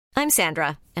I'm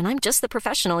Sandra, and I'm just the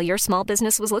professional your small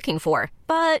business was looking for.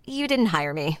 But you didn't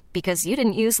hire me because you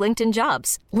didn't use LinkedIn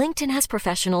Jobs. LinkedIn has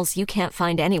professionals you can't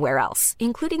find anywhere else,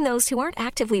 including those who aren't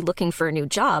actively looking for a new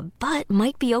job, but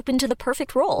might be open to the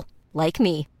perfect role, like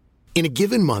me. In a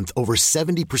given month, over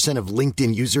 70% of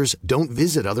LinkedIn users don't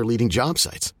visit other leading job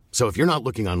sites. So if you're not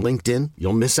looking on LinkedIn,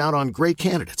 you'll miss out on great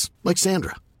candidates like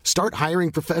Sandra. Start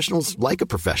hiring professionals like a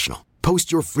professional.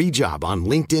 Post your free job on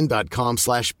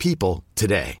linkedin.com/people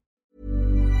today.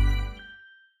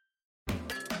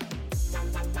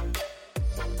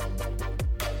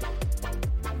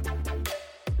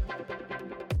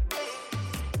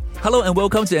 Hello and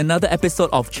welcome to another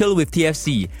episode of Chill with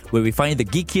TFC, where we find the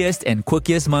geekiest and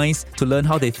quirkiest minds to learn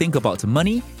how they think about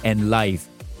money and life.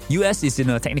 US is in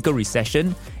a technical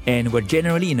recession and we're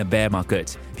generally in a bear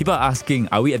market. People are asking,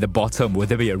 are we at the bottom? Will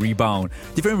there be a rebound?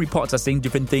 Different reports are saying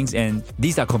different things and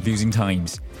these are confusing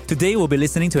times. Today we'll be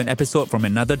listening to an episode from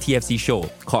another TFC show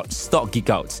called Stock Geek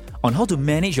Out on how to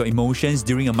manage your emotions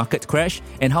during a market crash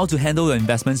and how to handle your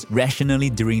investments rationally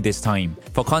during this time.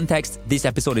 For context, this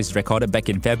episode is recorded back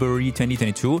in February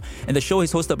 2022 and the show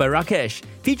is hosted by Rakesh,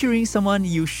 featuring someone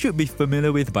you should be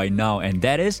familiar with by now, and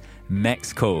that is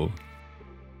Max Koh.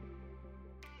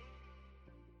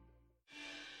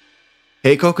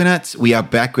 Hey Coconuts, we are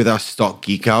back with our Stock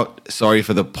Geek Out. Sorry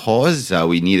for the pause.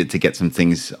 We needed to get some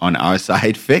things on our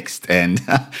side fixed, and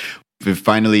we've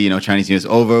finally, Chinese New Year's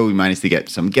over. We managed to get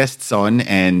some guests on,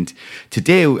 and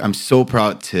today I'm so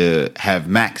proud to have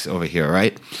Max over here,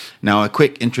 right? Now, a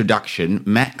quick introduction.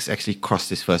 Max actually crossed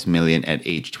his first million at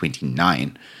age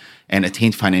 29 and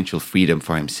attained financial freedom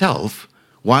for himself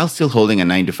while still holding a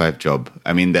 9-to-5 job.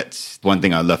 I mean, that's one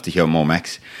thing I'd love to hear more,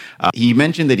 Max. He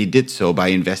mentioned that he did so by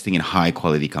investing in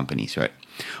high-quality companies, right?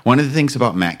 One of the things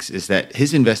about Max is that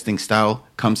his investing style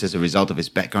comes as a result of his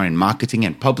background in marketing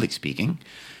and public speaking,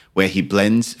 where he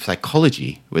blends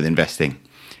psychology with investing.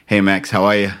 Hey, Max, how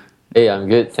are you? Hey, I'm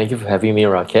good. Thank you for having me,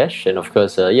 Rakesh. And of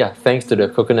course, thanks to the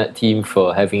Coconut team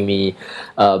for having me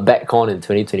back on in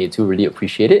 2022. Really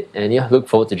appreciate it. And look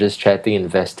forward to just chatting,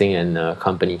 investing, and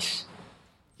companies.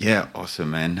 Yeah,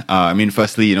 awesome, man.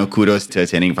 Firstly, kudos to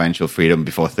attaining financial freedom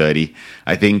before 30.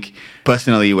 I think,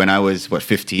 personally, when I was,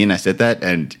 15, I said that,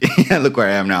 and look where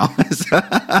I am now.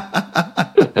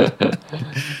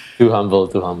 Too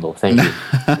humble. Thank you.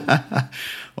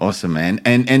 Awesome, man.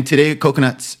 And today,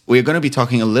 Coconuts, we're going to be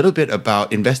talking a little bit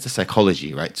about investor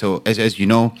psychology, right? So, as you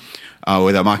know,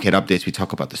 with our market updates, we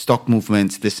talk about the stock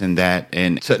movements, this and that,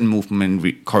 and certain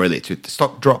movement correlates with the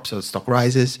stock drops or stock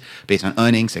rises based on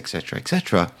earnings, etc.,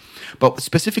 etc. But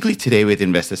specifically today with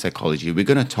investor psychology, we're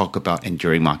going to talk about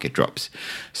enduring market drops.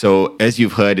 So as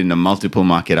you've heard in the multiple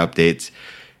market updates,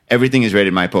 everything is red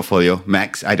in my portfolio.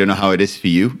 Max, I don't know how it is for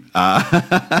you,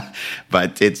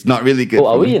 but it's not really good. Oh,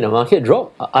 are we in a market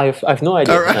drop? I've no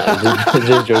idea. Right. No,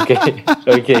 just joking.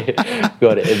 Okay,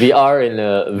 got it. We are in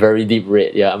a very deep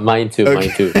red. Yeah, mine too.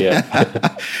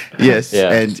 Yeah. Yes,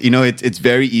 yeah. And it's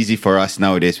very easy for us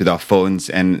nowadays with our phones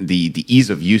and the ease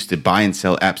of use to buy and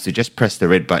sell apps to just press the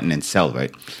red button and sell,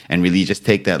 right? And really just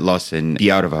take that loss and be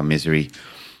out of our misery.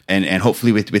 And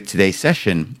hopefully with today's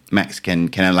session, Max can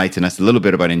enlighten us a little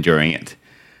bit about enduring it.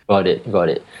 Got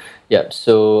it. Yeah,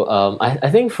 so I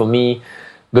think for me,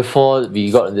 before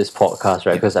we got on this podcast,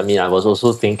 right, because I was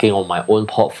also thinking on my own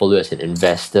portfolio as an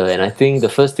investor, and I think the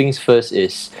first things first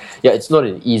is, it's not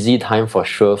an easy time for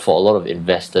sure for a lot of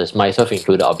investors, myself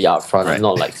included. I'll be upfront. Right. I'm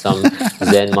not like some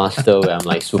Zen master where I'm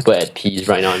like super at peace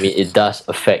right now. It does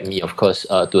affect me, of course,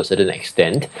 to a certain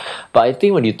extent. But I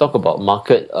think when you talk about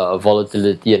market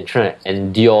volatility and trying to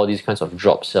endure these kinds of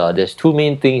drops, there's two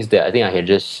main things that I think I can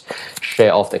just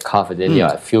share off the cuff, and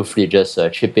then feel free to just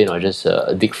chip in or just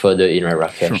dig further in, right,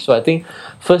 Rakesh? Sure. So I think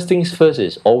first things first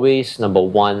is always number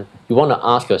one, you want to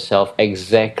ask yourself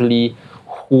exactly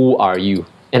who are you?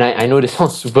 And I know this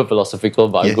sounds super philosophical,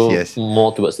 but I go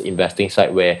more towards the investing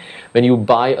side, where when you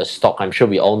buy a stock, I'm sure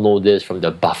we all know this from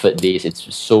the Buffett days,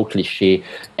 it's so cliche.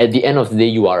 At the end of the day,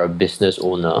 you are a business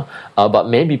owner, but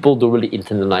many people don't really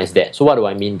internalize that. So what do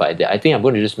I mean by that? I think I'm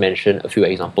going to just mention a few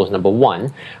examples. Number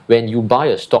one, when you buy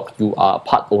a stock, you are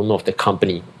part owner of the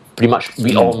company. Pretty much,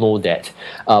 we all know that.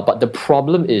 But the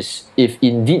problem is, if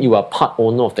indeed you are part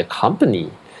owner of the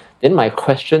company, then my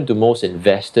question to most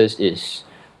investors is,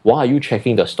 why are you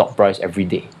checking the stock price every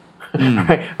day?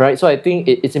 right? So I think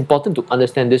it's important to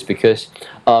understand this because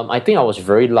I think I was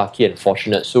very lucky and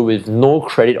fortunate. So with no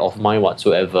credit of mine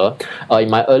whatsoever, in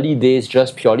my early days,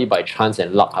 just purely by chance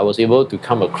and luck, I was able to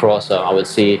come across, I would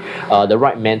say, the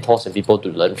right mentors and people to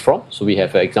learn from. So we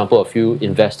have, for example, a few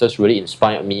investors who really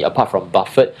inspired me. Apart from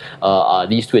Buffett,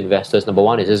 these two investors. Number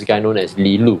one is this guy known as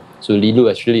Li Lu. So Li Lu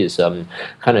actually is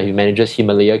he manages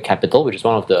Himalaya Capital, which is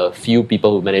one of the few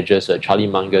people who manages Charlie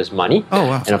Munger's money. Oh,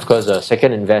 wow. And of course, the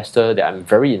second investor that I'm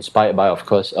very inspired by, of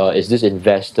course, is this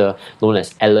investor known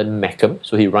as Alan Mackham.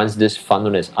 So he runs this fund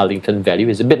known as Arlington Value.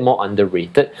 He's a bit more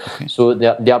underrated. Okay. So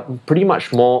they are pretty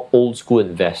much more old school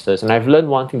investors. And I've learned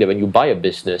one thing, that when you buy a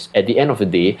business, at the end of the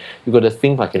day, you got to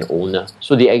think like an owner.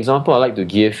 So the example I like to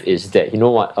give is that, you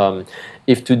know what,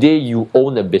 if today you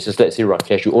own a business, let's say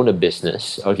Rakesh, you own a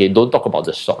business, okay, don't talk about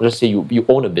the stock, just say you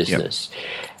own a business.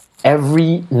 Yep.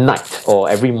 Every night or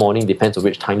every morning, depends on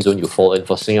which time zone you fall in.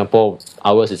 For Singapore,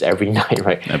 ours is every night,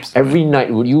 right? Absolutely. Every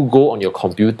night, would you go on your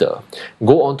computer,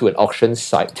 go onto an auction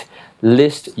site,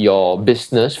 list your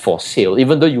business for sale,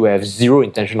 even though you have zero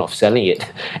intention of selling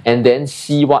it, and then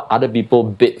see what other people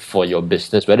bid for your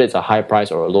business, whether it's a high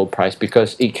price or a low price,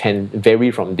 because it can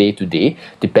vary from day to day,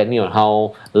 depending on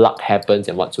how luck happens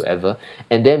and whatsoever.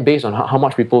 And then based on how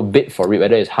much people bid for it,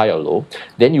 whether it's high or low,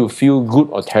 then you feel good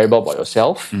or terrible about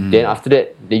yourself. Then after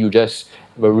that, then you just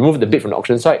remove the bid from the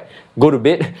auction site, go to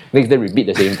bed, next day repeat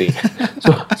the same thing.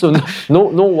 so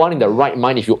no one in the right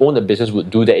mind, if you own a business, would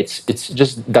do that. It's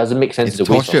just doesn't make sense. It's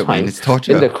a waste of time. Man. It's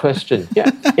torture. Then the question, yeah,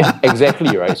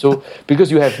 exactly, right? So because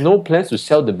you have no plans to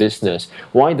sell the business,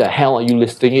 why the hell are you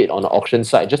listing it on the auction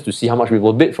site just to see how much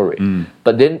people bid for it?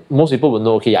 But then most people will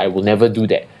know, okay, I will never do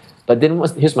that. But then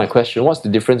here's my question: what's the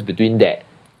difference between that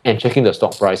and checking the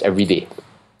stock price every day?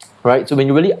 Right? So when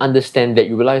you really understand that,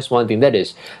 you realize one thing, that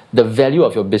is, the value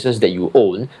of your business that you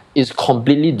own is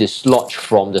completely dislodged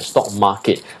from the stock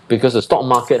market. Because the stock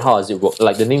market, how does it work?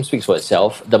 Like the name speaks for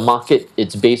itself, the market,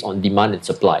 it's based on demand and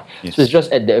supply. Yes. So it's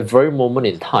just at that very moment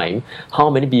in time,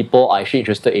 how many people are actually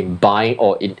interested in buying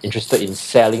or interested in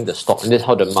selling the stock. And that's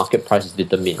how the market price is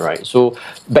determined, right? So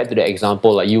back to the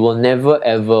example, like you will never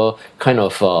ever kind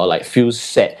of feel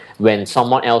sad when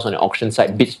someone else on the auction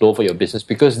site bids low for your business,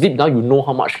 because deep down you know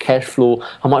how much cash flow,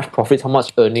 how much profits, how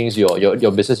much earnings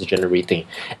your business is generating.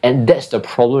 And that's the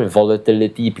problem with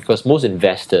volatility, because most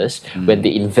investors, when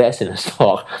they invest in a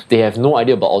stock, they have no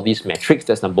idea about all these metrics.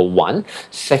 That's number one.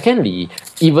 Secondly,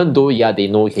 even though they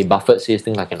know, okay, Buffett says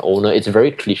things like an owner, it's a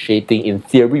very cliche thing. In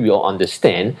theory, we all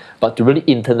understand, but to really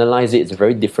internalize it, it's a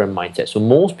very different mindset. So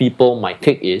most people, my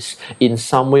take is, in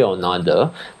some way or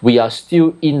another, we are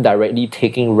still indirectly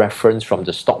taking reference from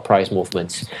the stock price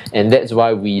movements. And that's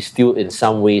why we still in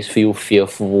some ways feel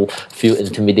fearful, feel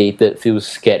intimidated, feel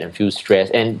scared and feel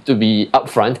stressed. And to be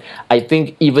upfront, I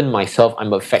think even myself,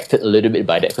 I'm affected a little bit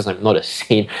by that, because I'm not a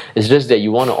saint. It's just that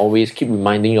you want to always keep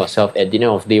reminding yourself, at the end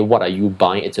of the day, what are you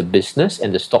buying? It's a business,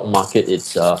 and the stock market,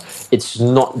 it's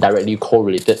not directly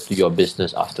correlated to your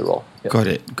business after all. Yep.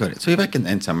 Got it. So if I can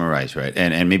then summarize, right,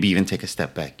 and maybe even take a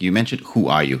step back. You mentioned, who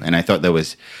are you? And I thought that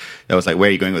was like, where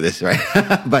are you going with this, right?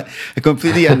 But I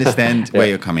completely understand where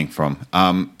you're coming from.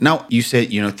 Now, you said,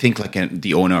 think like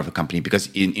the owner of a company, because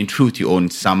in truth, you own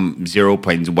some 0.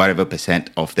 whatever %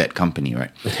 of that company,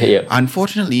 right? Yeah.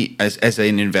 Unfortunately, as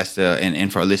an investor,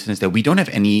 and for our listeners, that we don't have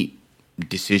any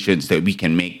decisions that we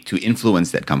can make to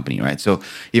influence that company, right? So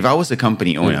if I was a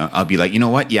company owner, I'll be like, you know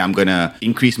what? Yeah, I'm going to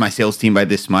increase my sales team by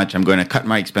this much. I'm going to cut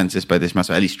my expenses by this much,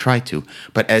 or at least try to.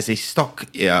 But as a stock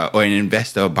or an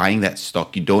investor buying that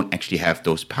stock, you don't actually have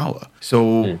those power.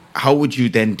 So how would you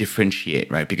then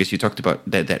differentiate, right? Because you talked about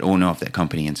that owner of that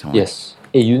company and so on. Yes.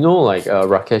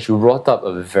 Rakesh, you brought up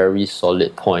a very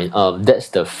solid point. That's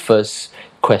the first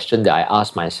question that I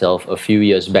asked myself a few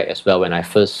years back as well, when I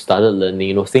first started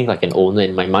learning, think like an owner.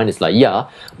 In my mind, it's like,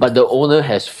 but the owner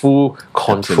has full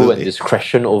control and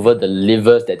discretion over the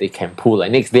levers that they can pull.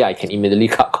 Like next day, I can immediately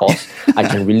cut costs, I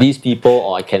can release people,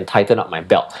 or I can tighten up my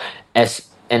belt. As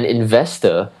an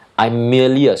investor, I'm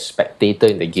merely a spectator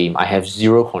in the game. I have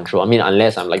zero control. I mean,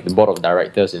 unless I'm like the board of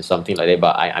directors in something like that,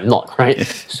 but I'm not, right?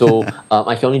 So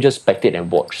I can only just spectate and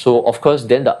watch. So of course,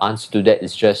 then the answer to that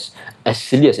is just, as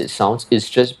silly as it sounds, it's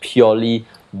just purely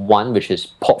one, which is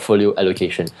portfolio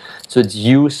allocation. So it's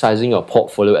you sizing your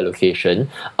portfolio allocation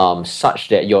such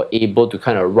that you're able to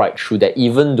kind of ride through that,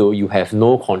 even though you have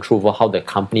no control over how the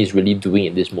company is really doing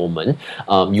in this moment,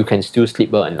 you can still sleep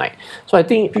well at night. So I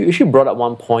think you actually brought up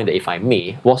one point that, if I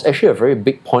may, was actually a very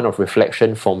big point of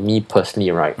reflection for me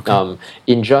personally, right? Okay.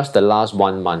 In just the last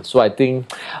 1 month. So I think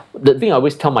the thing I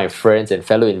always tell my friends and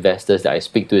fellow investors that I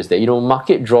speak to is that,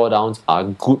 market drawdowns are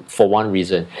good for one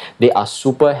reason. They are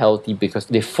super healthy because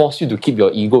they they force you to keep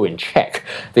your ego in check.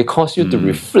 They cause you to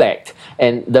reflect.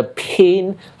 And the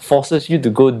pain forces you to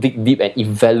go dig deep and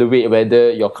evaluate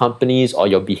whether your companies or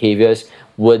your behaviors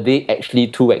were they actually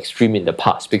too extreme in the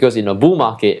past. Because in a bull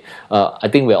market, I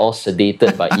think we're all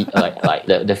sedated by like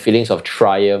the feelings of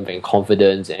triumph and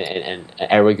confidence and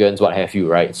arrogance, what have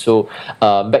you, right? So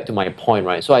back to my point,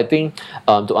 right? So I think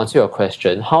to answer your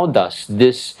question, how does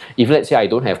this, if let's say I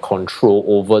don't have control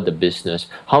over the business,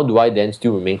 how do I then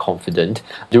still remain confident?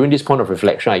 During this point of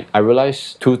reflection, I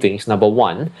realized two things. Number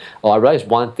one, or I realized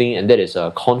one thing, and that is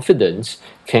confidence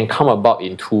can come about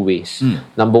in two ways.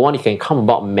 Number one, it can come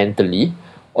about mentally,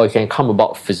 or it can come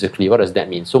about physically. What does that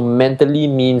mean? So mentally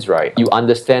means, right, you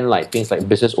understand like things like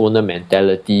business owner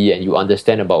mentality, and you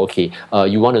understand about, okay,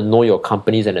 you want to know your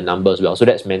companies and the numbers well. So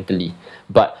that's mentally.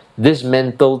 But this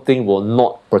mental thing will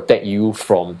not protect you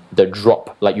from the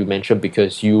drop, like you mentioned,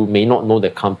 because you may not know the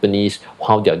companies,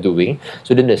 how they're doing.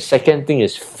 So then the second thing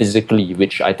is physically,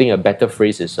 which I think a better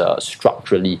phrase is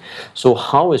structurally. So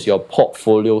how is your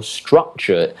portfolio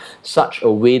structured such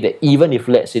a way that even if,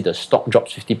 let's say, the stock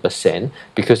drops 50%,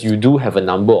 because you do have a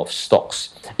number of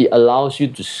stocks, it allows you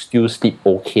to still sleep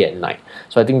okay at night.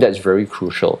 So I think that's very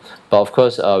crucial. But of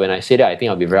course, when I say that, I think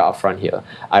I'll be very upfront here.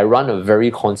 I run a very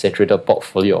concentrated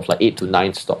portfolio of like 8 to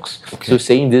 9 stocks. Okay. So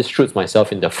saying this shoots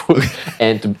myself in the foot.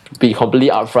 And to be completely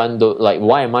upfront, though, like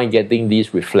why am I getting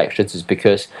these reflections is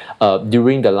because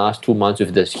during the last 2 months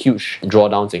with this huge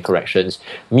drawdowns and corrections,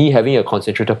 me having a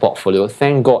concentrated portfolio,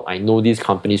 thank God I know these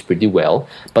companies pretty well.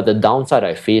 But the downside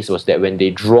I faced was that when they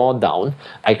draw down,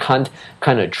 I can't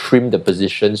kind of trim the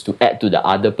positions to add to the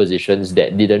other positions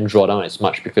that didn't draw down as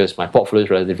much because my portfolio is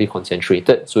relatively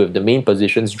concentrated. So if the main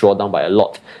positions draw down by a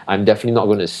lot, I'm definitely not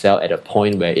going to sell at a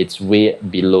point where it's way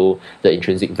below the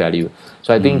intrinsic value.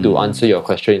 So I think to answer your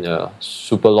question in a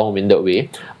super long-winded way,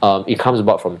 it comes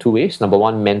about from two ways. Number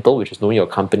one, mental, which is knowing your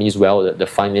companies well, the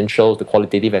financial, the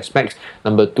qualitative aspects.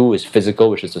 Number two is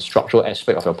physical, which is the structural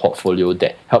aspect of your portfolio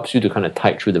that helps you to kind of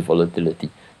tide through the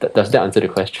volatility. Does that answer the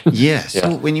question? Yeah.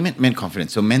 So when you meant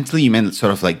confidence, so mentally you meant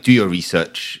sort of like do your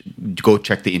research, go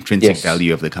check the intrinsic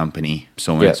value of the company,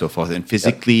 so on and so forth. And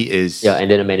physically is and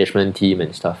then a management team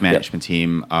and stuff. Management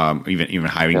team, even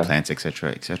hiring plans,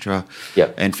 etc., etc.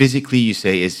 Yeah. And physically, you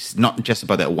say is not just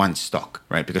about that one stock,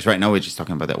 right? Because right now we're just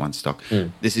talking about that one stock.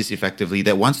 This is effectively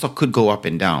that one stock could go up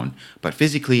and down, but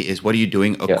physically is what are you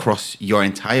doing across your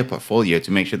entire portfolio to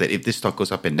make sure that if this stock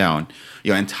goes up and down,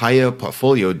 your entire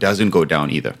portfolio doesn't go down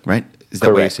either. Right? Is that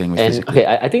Correct. what you're saying with physically?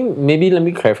 Okay, I think maybe let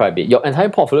me clarify a bit. Your entire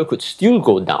portfolio could still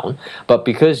go down, but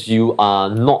because you are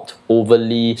not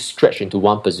overly stretched into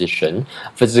one position,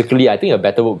 physically, I think a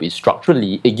better word would be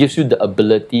structurally, it gives you the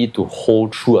ability to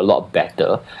hold through a lot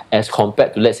better as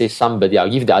compared to, let's say, somebody, I'll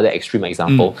give the other extreme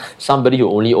example, somebody who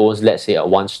only owns, let's say, a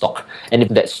one stock. And if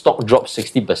that stock drops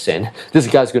 60%, this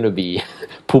guy's going to be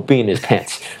pooping in his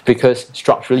pants because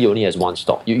structurally he only has one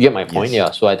stock. You get my point? Yes.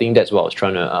 Yeah. So I think that's what I was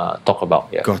trying to talk about.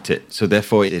 Yeah. Got it. So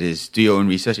therefore, it is do your own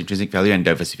research, intrinsic value, and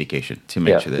diversification to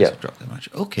make sure that it's dropped that much.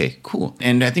 Okay, cool.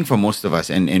 And I think for most of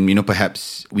us, and you know,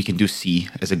 perhaps we can do C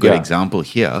as a good example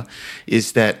here,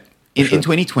 is that in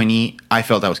 2020, I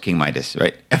felt I was King Midas,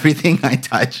 right? Everything I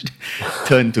touched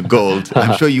turned to gold.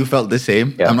 I'm sure you felt the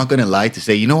same. I'm not going to lie to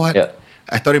say, you know what?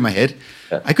 I thought in my head,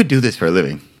 I could do this for a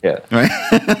living. Right?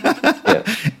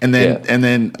 And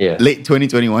then late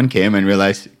 2021 came and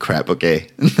realized, crap, okay.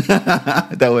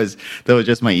 that was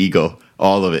just my ego,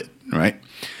 all of it, right?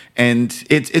 And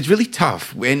it's really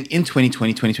tough when in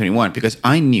 2020, 2021, because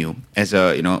I knew as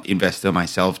a investor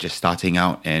myself, just starting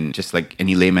out and just like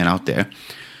any layman out there,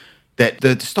 that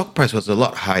the stock price was a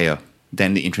lot higher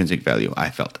than the intrinsic value. I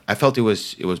felt it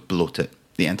was bloated.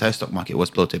 The entire stock market was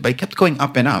bloated, but it kept going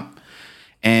up and up.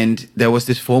 And there was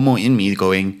this FOMO in me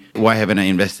going, why haven't I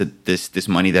invested this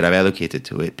money that I've allocated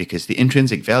to it? Because the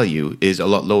intrinsic value is a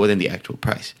lot lower than the actual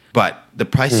price. But the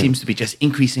price seems to be just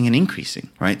increasing and increasing,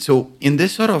 right? So in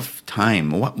this sort of time,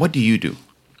 what do you do?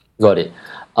 Got it.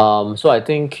 So I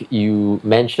think you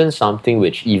mentioned something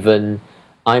which even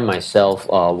I myself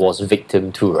was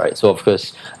victim to, right? So of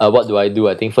course, what do?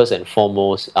 I think first and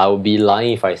foremost, I would be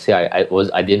lying if I say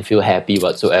I didn't feel happy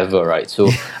whatsoever, right? So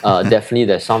definitely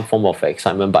there's some form of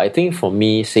excitement, but I think for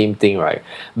me, same thing, right?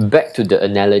 Back to the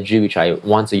analogy, which I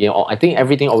think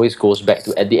everything always goes back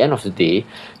to, at the end of the day,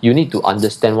 you need to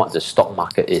understand what the stock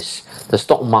market is. The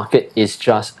stock market is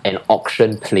just an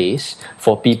auction place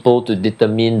for people to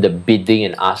determine the bidding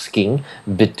and asking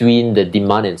between the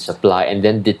demand and supply, and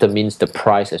then determines the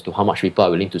price as to how much people are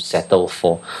willing to settle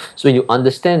for. So when you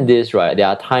understand this, right, there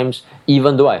are times,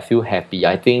 even though I feel happy,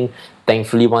 I think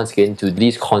thankfully, once again, to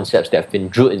these concepts that have been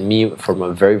drilled in me from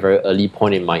a very, very early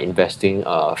point in my investing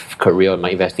career,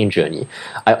 my investing journey,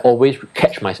 I always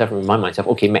catch myself and remind myself,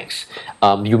 okay, Max,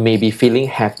 you may be feeling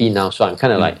happy now. So I'm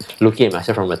kind of like looking at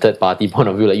myself from a third party point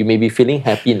of view, like you may be feeling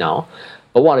happy now,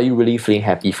 but what are you really feeling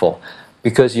happy for?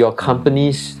 Because your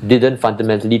companies didn't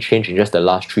fundamentally change in just the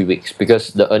last 3 weeks,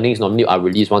 because the earnings normally are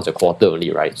released once a quarter only,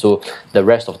 right? So the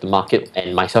rest of the market,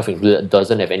 and myself included,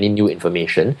 doesn't have any new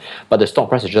information, but the stock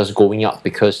price is just going up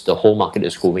because the whole market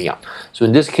is going up. So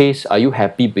in this case, are you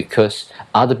happy because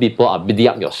other people are bidding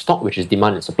up your stock, which is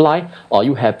demand and supply, or are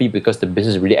you happy because the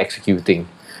business is really executing?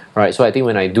 Right, so I think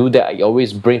when I do that, it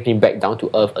always brings me back down to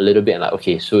earth a little bit and like,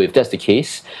 okay, so if that's the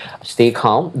case, stay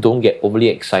calm, don't get overly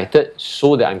excited,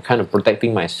 so that I'm kind of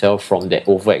protecting myself from that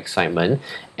overexcitement.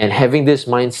 And having this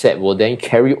mindset will then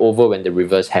carry over when the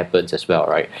reverse happens as well,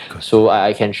 right? So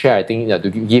I can share, I think, to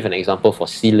give an example for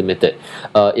Sea Limited.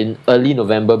 In early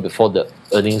November, before the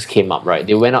earnings came up, right,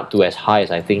 they went up to as high as,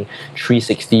 I think,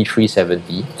 360,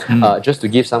 370. Just to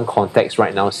give some context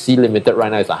right now, Sea Limited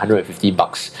right now is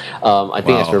 $150. I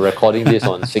think as we're recording this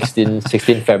on 16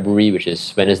 February, which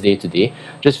is Wednesday today,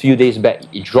 just a few days back,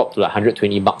 it dropped to like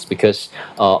 $120 because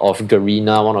of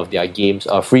Garena, one of their games,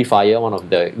 Free Fire, one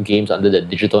of the games under the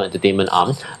digital entertainment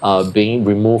arm, being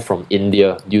removed from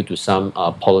India due to some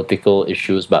political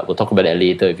issues, but we'll talk about that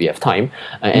later if we have time.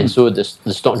 And so the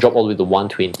stock dropped all the way to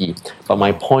 120. But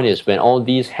my point is, when all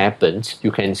these happens,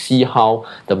 you can see how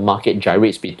the market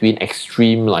gyrates between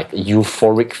extreme like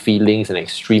euphoric feelings and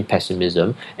extreme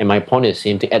pessimism. And my point is the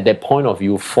same thing. At that point of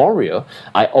euphoria,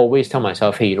 I always tell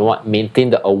myself, hey, you know what, maintain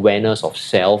the awareness of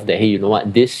self, that hey, you know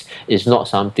what, this is not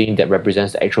something that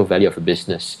represents the actual value of a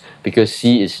business, because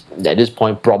C is at this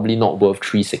point probably not worth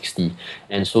 360.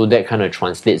 And so that kind of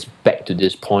translates back to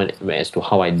this point as to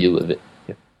how I deal with it.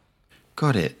 Yeah.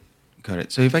 Got it.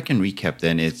 So if I can recap,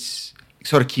 then it's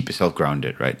sort of keep yourself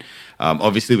grounded, right?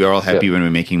 Obviously, we're all happy when we're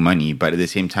making money, but at the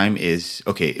same time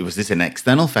was this an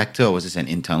external factor or was this an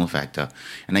internal factor?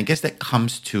 And I guess that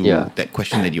comes to that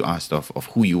question that you asked of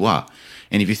who you are.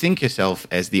 And if you think yourself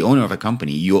as the owner of a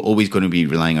company, you're always going to be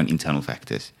relying on internal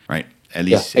factors, right? At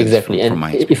least exactly. From my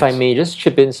experience. If I may just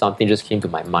chip in, something just came to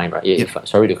my mind, right?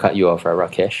 Sorry to cut you off,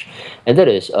 Rakesh. And that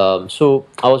is, so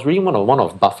I was reading one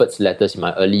of Buffett's letters in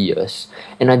my early years,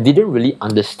 and I didn't really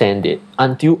understand it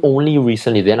until only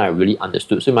recently. Then I really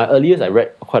understood. So in my early years, I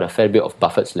read quite a fair bit of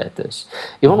Buffett's letters.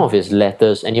 In one of his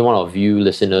letters, any one of you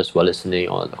listeners who are listening,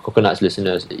 or the Coconuts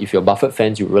listeners, if you're Buffett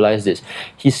fans, you realize this.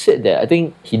 He said that I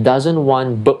think he doesn't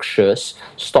want Berkshire's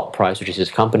stock price, which is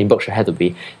his company, Berkshire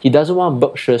Hathaway, he doesn't want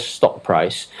Berkshire's stock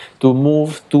price to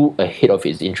move to ahead of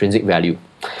its intrinsic value.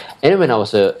 And then when I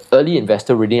was an early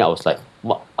investor reading, I was like,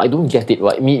 I don't get it.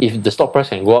 Right? I mean, if the stock price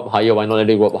can go up higher, why not let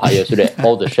it go up higher so that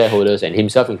all the shareholders and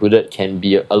himself included can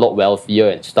be a lot wealthier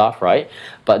and stuff, right?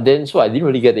 But then, so I didn't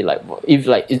really get it. Like,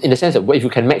 in the sense that if you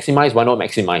can maximize, why not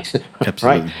maximize?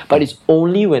 Right? But it's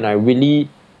only when I really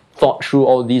thought through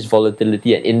all these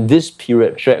volatility, and in this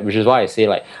period, which is why I say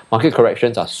like market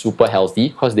corrections are super healthy,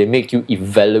 because they make you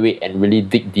evaluate and really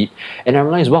dig deep. And I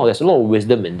realized, wow, there's a lot of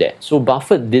wisdom in that. So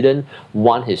Buffett didn't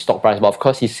want his stock price, but of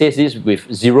course he says this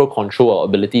with zero control or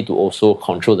ability to also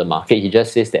control the market. He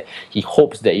just says that he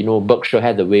hopes that, you know, Berkshire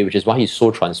had the way, which is why he's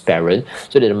so transparent,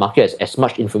 so that the market has as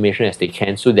much information as they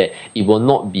can, so that it will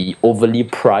not be overly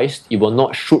priced, it will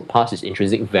not shoot past its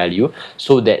intrinsic value,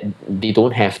 so that they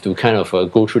don't have to kind of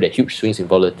go through that huge swings in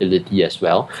volatility as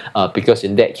well, because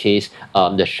in that case,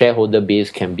 the shareholder base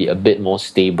can be a bit more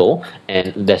stable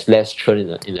and there's less churn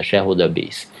in the shareholder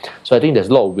base. So I think there's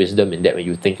a lot of wisdom in that when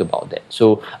you think about that.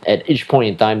 So at each point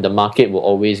in time, the market will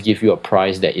always give you a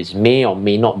price that is may or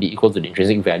may not be equal to the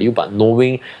intrinsic value, but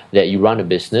knowing that you run a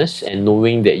business and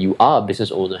knowing that you are a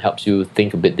business owner helps you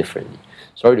think a bit differently.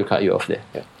 Sorry to cut you off there.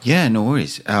 Yeah, no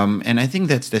worries. And I think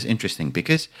that's interesting,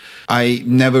 because I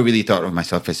never really thought of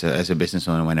myself as a business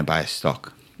owner when I buy a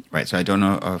stock, right? So I don't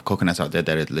know of coconuts out there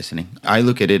that are listening. I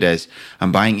look at it as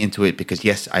I'm buying into it because,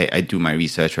 yes, I do my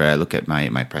research, right? I look at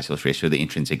my price-sales ratio, the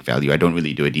intrinsic value. I don't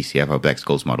really do a DCF or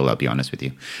Black-Scholes model, I'll be honest with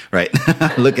you, right?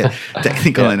 I look at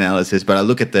technical analysis, but I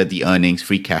look at the earnings,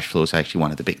 free cash flow is actually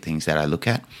one of the big things that I look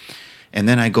at. And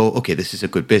then I go, okay, this is a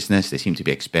good business. They seem to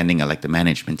be expanding. I like the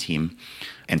management team.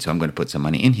 And so I'm going to put some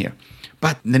money in here.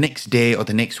 But the next day or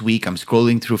the next week, I'm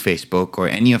scrolling through Facebook or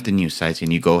any of the news sites,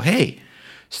 and you go, hey,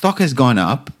 stock has gone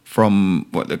up from,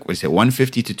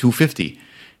 150 to 250.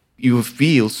 You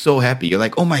feel so happy. You're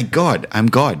like, oh my God, I'm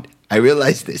God. I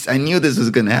realized this. I knew this was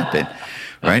going to happen,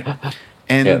 right?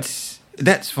 And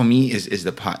that's, for me, is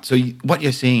the part. So what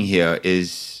you're saying here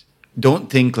is, don't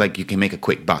think like you can make a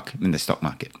quick buck in the stock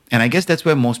market. And I guess that's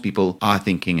where most people are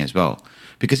thinking as well.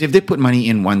 Because if they put money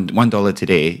in $1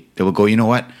 today, they will go, you know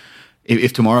what?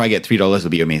 If tomorrow I get $3, it'll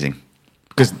be amazing.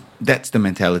 Because that's the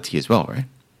mentality as well, right?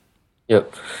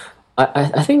 Yep.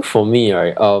 I think for me,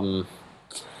 right,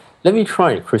 let me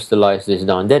try and crystallize this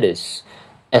down. That is,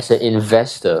 as an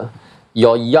investor,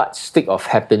 your yardstick of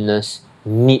happiness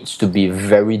needs to be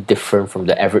very different from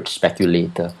the average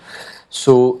speculator.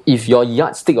 So if your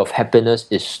yardstick of happiness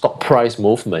is stock price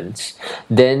movements,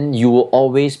 then you will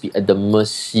always be at the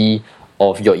mercy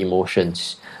of your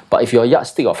emotions. But if your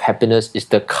yardstick of happiness is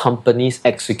the company's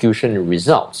execution and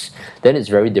results, then it's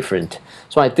very different.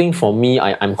 So I think for me,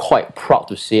 I'm quite proud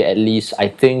to say, at least I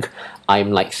think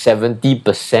I'm like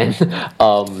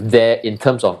 70% there in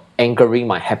terms of anchoring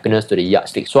my happiness to the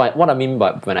yardstick. So what I mean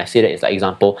by when I say that is, like,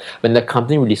 example, when the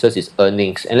company releases its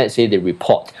earnings and let's say they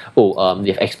report,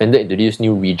 they've expanded into this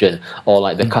new region, or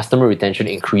like the customer retention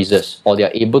increases, or they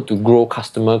are able to grow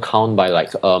customer count by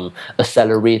like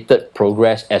accelerated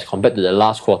progress as compared to the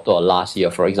last quarter or last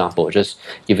year, for example, just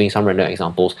giving some random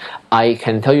examples, I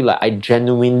can tell you, like, I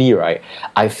genuinely, right,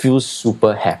 I feel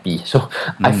super happy. So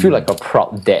I feel like a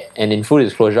proud dad. And in full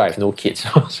disclosure, I have no kids.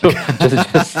 So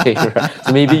just saying, right?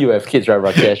 So maybe you have kids, right,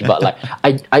 Rakesh? But like,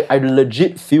 I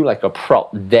legit feel like a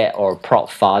proud dad or a proud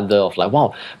father of like,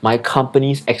 wow, my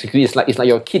company's executing. It's like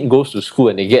your kid goes to school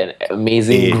and they get an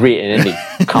amazing grade, and then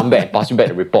they come back and pass you back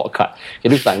the report card.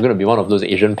 It looks like I'm going to be one of those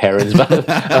Asian parents,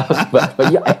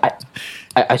 but yeah,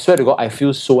 I swear to God, I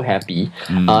feel so happy.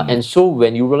 And so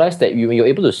when you realize that you're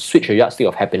able to switch your yardstick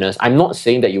of happiness, I'm not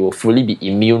saying that you will fully be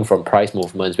immune from price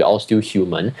movements. We're all still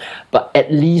human. But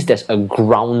at least there's a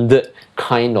grounded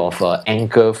kind of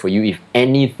anchor for you. If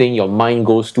anything, your mind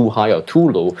goes too high or too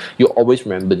low, you always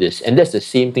remember this. And that's the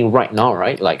same thing right now,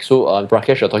 right? Like, so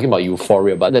Rakesh, you're talking about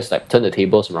euphoria, but let's like turn the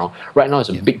tables around. Right now, it's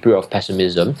a big period of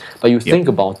pessimism. But you think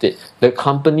about it, the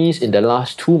companies in the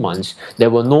last 2 months, there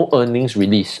were no earnings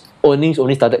released. Earnings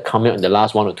only started coming out in the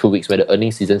last 1 or 2 weeks, where the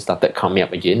earnings season started coming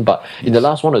up again. But in the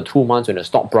last 1 or 2 months, when the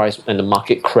stock price and the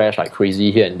market crashed like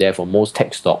crazy here and there for most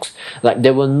tech stocks, like,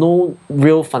 there were no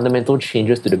real fundamental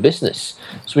changes to the business.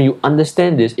 So when you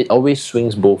understand this, it always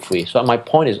swings both ways. So my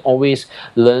point is always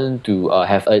learn to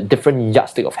have a different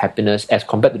yardstick of happiness as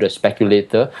compared to the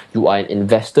speculator. You are an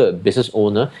investor, a business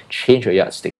owner. Change your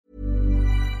yardstick.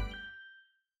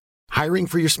 Hiring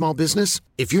for your small business?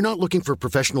 If you're not looking for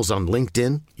professionals on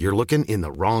LinkedIn, you're looking in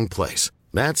the wrong place.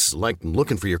 That's like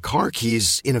looking for your car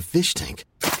keys in a fish tank.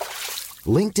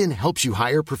 LinkedIn helps you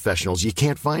hire professionals you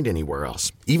can't find anywhere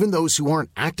else, even those who aren't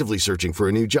actively searching for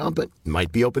a new job but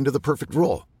might be open to the perfect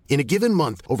role. In a given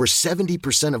month, over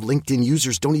 70% of LinkedIn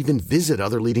users don't even visit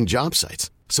other leading job sites.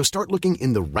 So start looking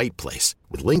in the right place.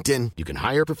 With LinkedIn, you can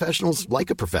hire professionals like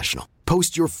a professional.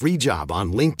 Post your free job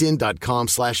on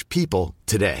linkedin.com/people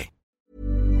today.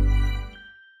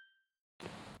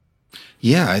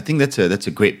 Yeah, I think that's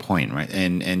a great point, right?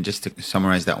 And just to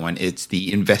summarize that one, it's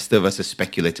the investor versus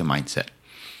speculator mindset.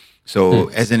 So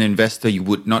as an investor, you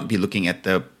would not be looking at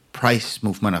the price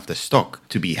movement of the stock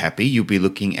to be happy. You'll be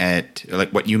looking at,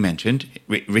 like what you mentioned,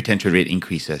 retention rate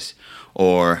increases,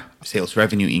 or sales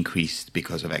revenue increased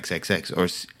because of XXX, or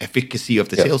efficacy of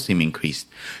the sales team increased.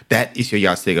 That is your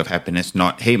yardstick of happiness,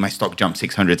 not, hey, my stock jumped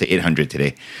 600 to 800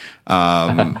 today,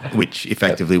 which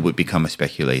effectively would become a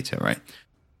speculator, right?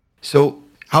 So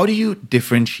how do you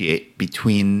differentiate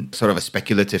between sort of a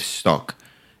speculative stock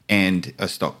and a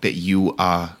stock that you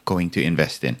are going to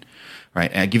invest in, right?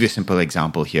 And I'll give you a simple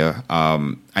example here.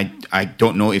 I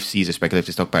don't know if C is a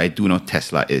speculative stock, but I do know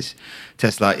Tesla is.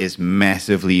 Tesla is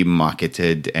massively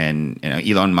marketed, and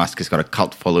Elon Musk has got a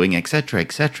cult following, etc.,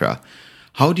 etc.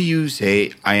 How do you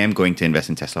say, I am going to invest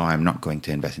in Tesla, or I'm not going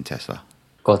to invest in Tesla?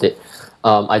 Got it.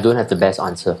 I don't have the best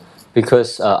answer.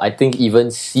 Because I think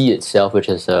even C itself, which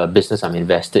is a business I'm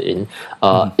invested in,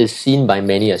 is seen by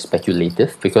many as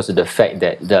speculative because of the fact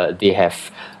that they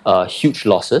have huge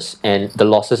losses, and the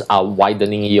losses are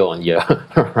widening year on year,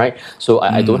 right? So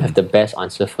I don't have the best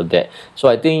answer for that. So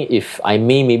I think if I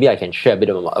maybe I can share a bit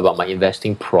about my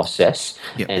investing process,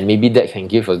 and maybe that can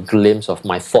give a glimpse of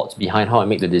my thoughts behind how I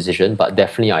make the decision. But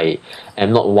definitely I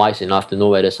am not wise enough to know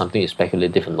whether something is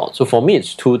speculative or not. So for me,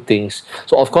 it's two things.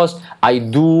 So of course, I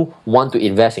do want to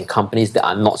invest in companies that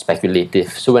are not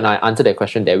speculative. So when I answer that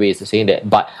question that way, it's saying that,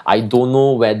 but I don't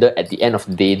know whether at the end of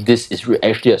the day, this is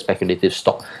actually a speculative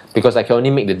stock, because I can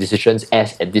only make the decisions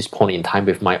as at this point in time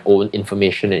with my own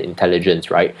information and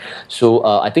intelligence, right? So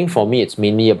I think for me, it's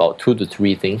mainly about 2 to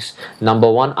 3 things.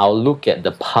 Number one, I'll look at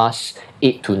the past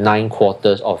 8 to 9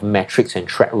 quarters of metrics and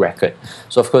track record.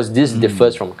 So of course, this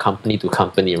differs from company to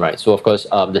company, right? So of course,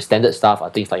 the standard stuff are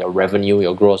things like your revenue,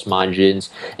 your gross margins,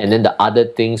 and then the other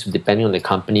things, depending on the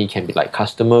company, can be like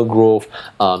customer growth,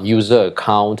 user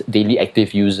account, daily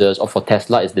active users, or for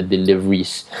Tesla, is the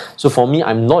deliveries. So for me,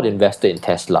 I'm not invested in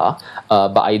Tesla,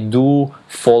 but I do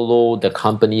follow the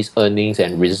company's earnings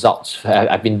and results.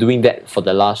 I've been doing that for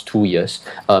the last 2 years.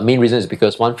 Main reason is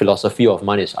because one philosophy of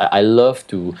mine is I love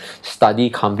to study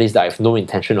companies that I have no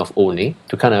intention of owning,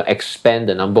 to kind of expand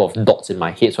the number of dots in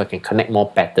my head so I can connect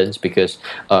more patterns, because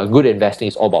good investing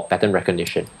is all about pattern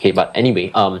recognition. Okay, but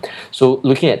anyway, so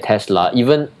looking at Tesla,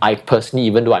 even I personally,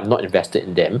 even though I'm not invested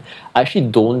in them, I actually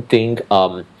don't think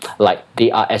like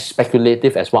they are as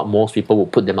speculative as what most people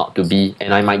would put them out to be,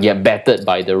 and I might get battered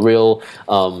by the real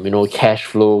cash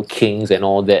flow kings and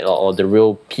all that, or the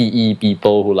real PE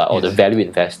people who or the value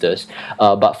investors.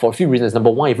 But for a few reasons.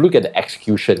 Number one, if you look at the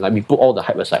execution, like we put all the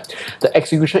hype aside, the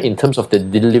execution in terms of the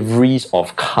deliveries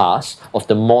of cars, of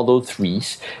the Model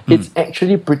 3s, it's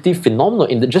actually pretty phenomenal.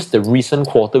 In just the recent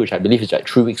quarter, which I believe is like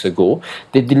 3 weeks ago,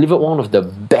 they delivered one of the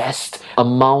best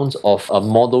amounts of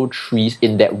Model 3s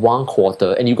in that one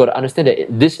quarter. And you got to understand that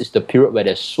this is the period where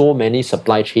there's so many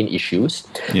supply chain issues,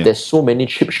 there's so many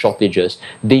chip shortages.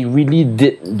 They really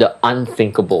did the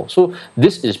unthinkable. So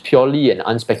this is purely an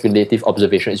unspeculative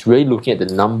observation. It's really looking at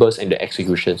the numbers and the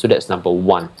execution. So that's number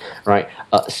one, right?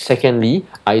 Secondly,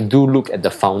 I do look at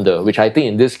the founder, which I think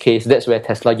in this case, that's where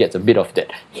Tesla gets a bit of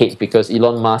that hate, because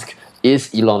Elon Musk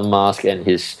is Elon Musk, and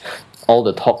his all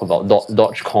the talk about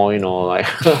Dogecoin or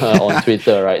like on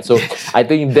Twitter, right? So I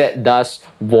think that does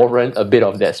warrant a bit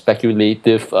of that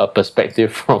speculative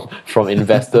perspective from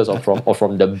investors or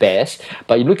from the bears.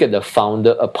 But you look at the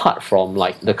founder, apart from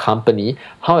like the company,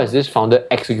 how has this founder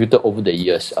executed over the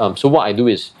years? So what I do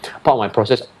is, part of my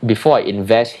process, before I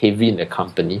invest heavy in the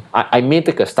company, I may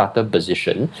take a starter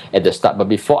position at the start, but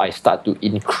before I start to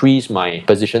increase my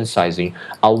position sizing,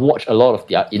 I'll watch a lot of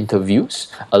their interviews,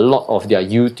 a lot of their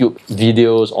YouTube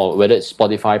videos, or whether it's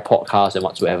Spotify, podcasts, and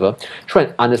whatsoever, try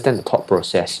and understand the thought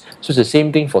process. So it's the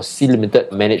same thing for Sea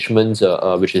Limited Management,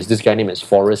 which is this guy named as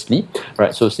Forrest Li,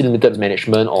 right? So Sea Limited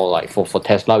Management, or like for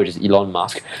Tesla, which is Elon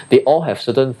Musk, they all have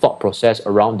certain thought process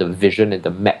around the vision and the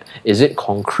map. Is it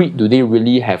concrete? Do they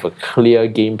really have a clear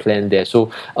game plan there?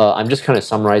 So I'm just kind of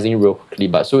summarizing real quickly,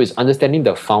 but so it's understanding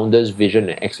the founder's vision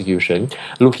and execution,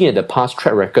 looking at the past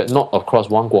track record, not across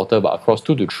one quarter, but across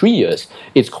 2 to 3 years.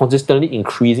 It's consistently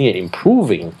increasing and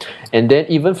improving. And then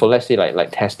even for, let's say, like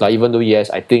Tesla, even though yes,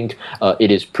 I think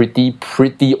it is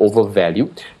pretty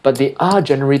overvalued, but they are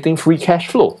generating free cash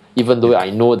flow, even though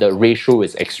I know the ratio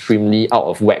is extremely out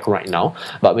of whack right now.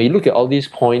 But when you look at all these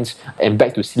points, and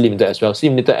back to Sea Limited as well, Sea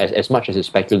Limited, as much as it's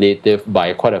speculative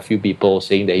by quite a few people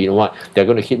saying that, you know what, they're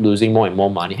going to keep losing more and more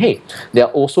money. Hey, they're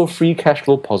also free cash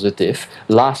flow positive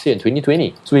last year in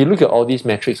 2020. So when you look at all these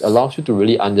metrics, allows you to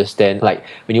really understand, like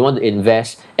when you want to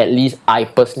invest, at least I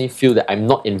personally feel that I'm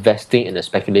not investing in a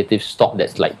speculative stock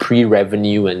that's like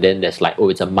pre-revenue, and then there's like, oh,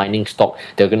 it's a mining stock,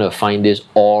 they're going to find this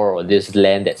ore or this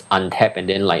land that's untapped, and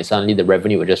then like suddenly the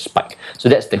revenue will just spike. So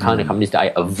that's the kind of companies that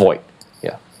I avoid.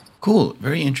 Yeah. Cool.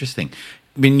 Very interesting.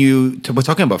 When you were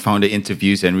talking about founder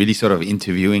interviews and really sort of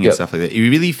interviewing and stuff like that, you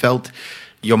really felt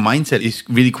your mindset is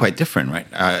really quite different, right?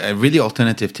 A really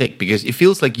alternative take, because it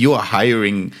feels like you are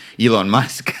hiring Elon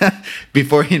Musk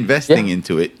before investing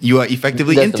into it. You are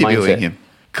effectively interviewing him.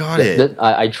 Got it.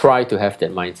 I try to have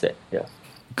that mindset. Yeah.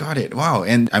 Got it. Wow.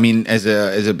 And I mean, as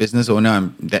a business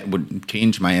owner, that would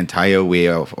change my entire way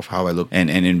of how I look and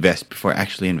invest before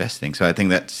actually investing. So I think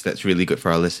that's really good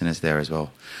for our listeners there as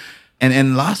well.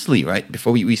 And lastly, right,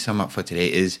 before we sum up for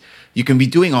today, is you can be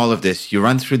doing all of this. You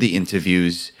run through the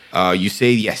interviews. You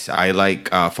say, yes, I like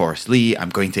Forrest Li. I'm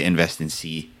going to invest in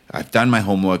C. I've done my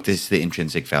homework. This is the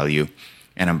intrinsic value.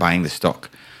 And I'm buying the stock.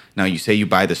 Now, you say you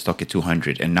buy the stock at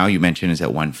 200. And now you mention it's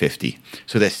at 150.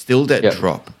 So there's still that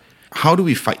drop. How do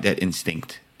we fight that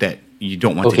instinct that you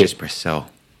don't want to just press sell?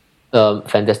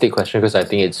 Fantastic question, because I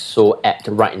think it's so apt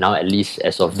right now, at least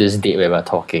as of this date where we're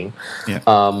talking. Yeah.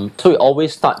 So it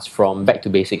always starts from back to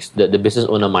basics, the business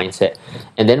owner mindset.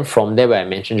 And then from there, where I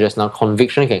mentioned just now,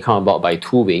 conviction can come about by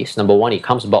 2 ways. Number one, it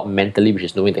comes about mentally, which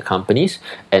is knowing the companies,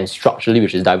 and structurally,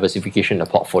 which is diversification in the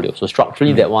portfolio. So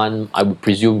structurally, that one, I would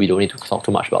presume we don't need to talk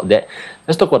too much about that.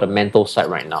 Let's talk about the mental side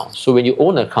right now. So when you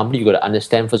own a company, you got to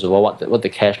understand, first of all, what the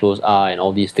cash flows are and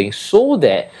all these things, so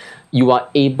that you are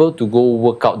able to go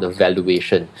work out the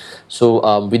valuation.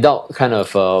 So without kind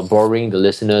of boring the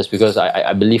listeners, because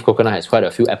I believe Coconut has quite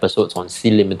a few episodes on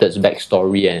Sea Limited's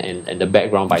backstory and the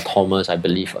background by Thomas, I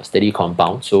believe, Steady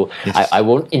Compound. So I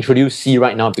won't introduce Sea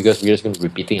right now because we're just going to be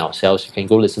repeating ourselves. You can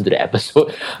go listen to the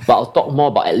episode. But I'll talk more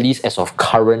about, at least as of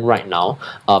current right now,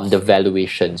 the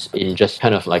valuations in just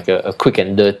kind of like a quick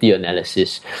and dirty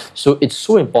analysis. So it's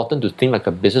so important to think like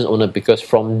a business owner, because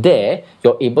from there,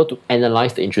 you're able to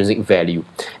analyze the intrinsic value.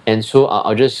 And so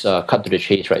I'll just cut to the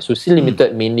chase, right? So Sea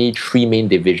Limited, mainly three main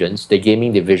divisions: the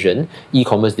gaming division,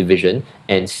 e-commerce division,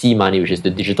 and Sea Money, which is the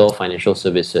digital financial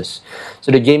services.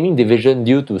 So the gaming division,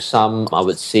 due to some, I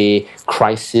would say,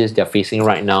 crisis they're facing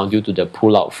right now due to the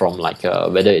pullout from like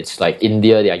whether it's like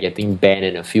India, they are getting banned,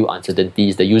 and a few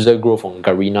uncertainties. The user growth on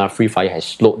Garena, Free Fire has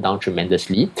slowed down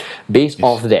tremendously. Based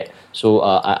off that, so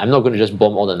I'm not going to just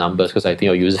bomb all the numbers because I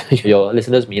think your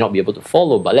listeners may not be able to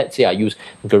follow. But let's say I use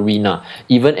Garena.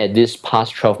 Even at this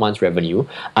past 12 months revenue,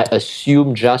 I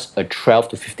assume just a 12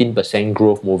 to 15%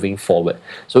 growth moving forward.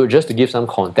 So just to give some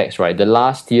context, right, the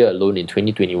last year alone in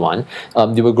 2021,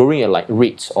 they were growing at like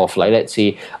rates of like, let's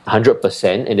say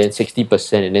 100% and then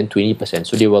 60% and then 20%.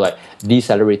 So they were like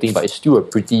decelerating, but it's still a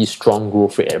pretty strong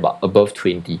growth rate at about above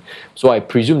 20. So I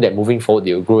presume that moving forward,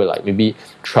 they will grow at like maybe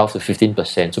 12 to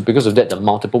 15%. So because of that, the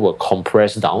multiple will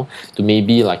compress down to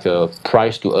maybe like a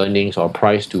price to earnings or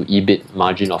price to EBIT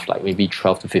margin of like maybe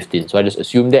 12 to 15. So I just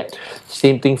assume that.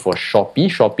 Same thing for Shopee.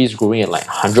 Shopee is growing at like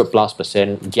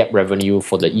 100+% GAAP revenue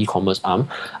for the e-commerce arm.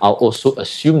 I'll also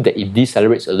assume that it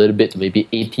decelerates a little bit to maybe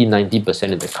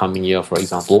 80-90% in the coming year, for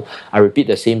example. I repeat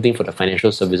the same thing for the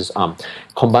financial services arm.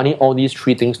 Combining all these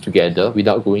three things together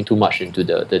without going too much into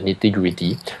the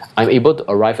nitty-gritty, I'm able to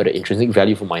arrive at the intrinsic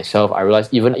value for myself. I realize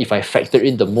even if I factor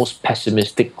in the most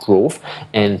pessimistic growth,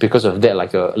 and because of that,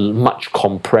 like a much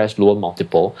compressed lower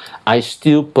multiple, I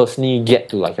still personally get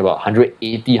to like about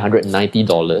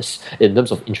 $180-$190 in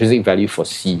terms of intrinsic value for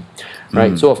Sea,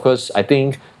 right? So of course, I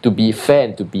think to be fair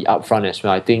and to be upfront as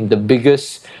well, I think the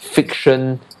biggest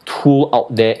fiction tool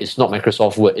out there is not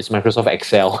Microsoft Word, it's Microsoft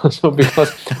Excel. So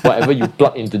because whatever you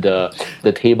plug into the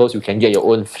tables, you can get your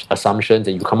own assumptions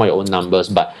and you come out your own numbers.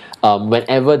 But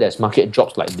whenever there's market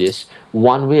drops like this,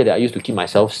 one way that I used to keep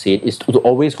myself sane is to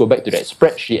always go back to that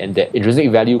spreadsheet and that intrinsic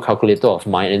value calculator of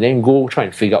mine, and then go try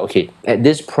and figure out, okay, at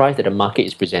this price that the market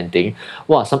is presenting,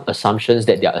 what are some assumptions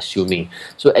that they're assuming?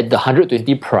 So at the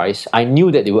 120 price, I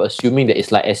knew that they were assuming that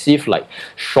it's like as if like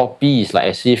Shopee is like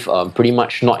as if pretty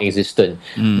much not existent,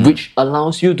 which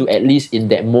allows you to, at least in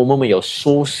that moment when you're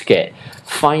so scared,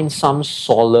 find some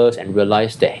solace and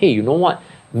realize that, hey, you know what?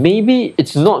 Maybe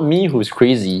it's not me who's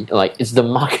crazy, like it's the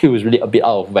market who's really a bit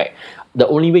out of whack. The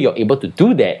only way you're able to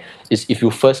do that is if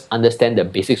you first understand the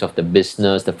basics of the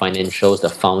business, the financials, the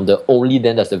founder. Only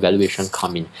then does the valuation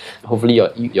come in. Hopefully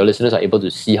your listeners are able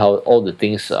to see how all the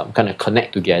things kind of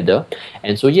connect together.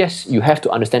 And so yes, you have to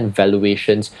understand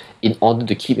valuations in order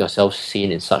to keep yourself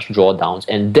sane in such drawdowns.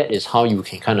 And that is how you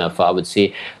can kind of, I would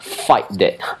say, fight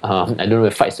that. I don't know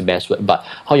if fight is the best word, but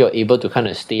how you're able to kind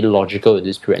of stay logical in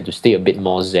this period and to stay a bit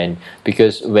more zen.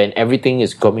 Because when everything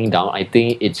is coming down, I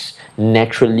think it's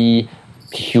naturally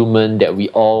human that we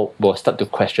all will start to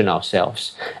question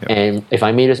ourselves. And if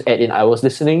I may just add in, I was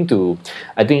listening to,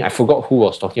 I think I forgot who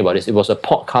was talking about this. It was a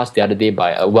podcast the other day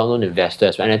by a well-known investor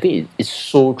as well. And I think it's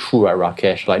so true, right,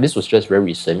 Rakesh? Like, this was just very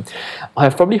recent. I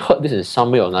have probably heard this in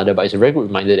some way or another, but it's a very good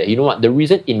reminder that, you know what, the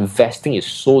reason investing is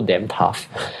so damn tough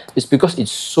is because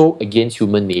it's so against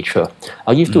human nature.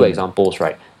 I'll give two examples,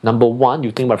 right? Number one,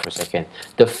 you think about it for a second.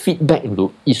 The feedback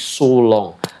loop is so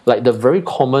long. Like the very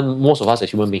common, most of us as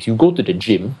human beings, you go to the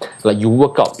gym, like you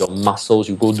work out your muscles,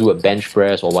 you go do a bench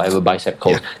press or whatever, bicep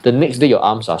curls. The next day your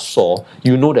arms are sore,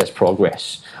 you know there's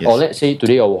progress. Or let's say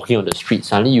today you're walking on the street,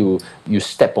 suddenly you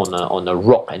step on a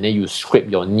rock and then you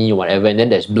scrape your knee or whatever, and then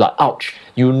there's blood. Ouch!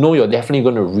 You know you're definitely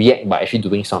going to react by actually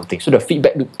doing something. So the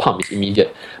feedback loop pump is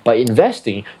immediate. By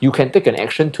investing, you can take an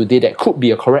action today that could be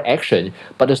a correct action,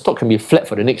 but the stock can be flat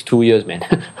for the next 2 years, man.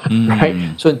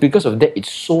 Right? So because of that,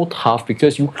 it's so tough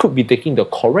because you could be taking the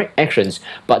correct actions,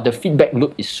 but the feedback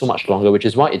loop is so much longer, which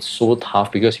is why it's so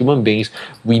tough, because human beings,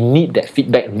 we need that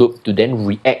feedback loop to then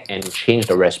react and change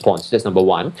the response. That's number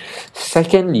one.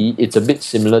 Secondly, it's a bit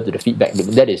similar to the feedback loop.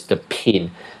 That is the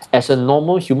pain. As a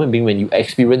normal human being, when you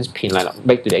experience pain, like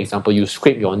back to the example, you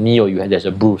scrape your knee or there's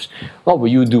a bruise, what will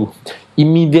you do?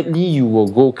 immediately you will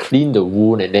go clean the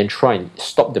wound and then try and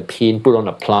stop the pain, put on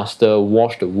a plaster,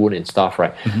 wash the wound and stuff,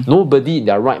 right? Nobody in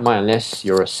their right mind, unless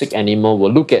you're a sick animal,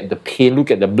 will look at the pain, look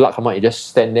at the blood come out, and just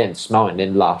stand there and smile and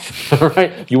then laugh,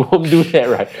 right? You won't do that,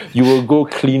 right? You will go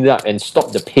clean it up and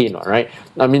stop the pain, right?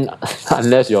 I mean,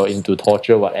 unless you're into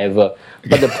torture, whatever.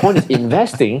 But the point is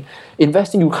investing,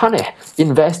 you can't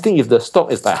investing if the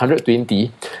stock is like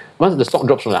 120, once the stock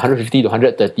drops from like 150 to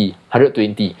 130,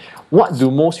 120, what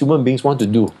do most human beings want to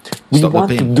do? We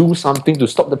want to do something to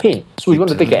stop the pain. So we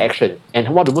want to take an action. And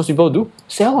what do most people do?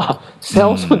 Sell.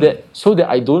 Sell so that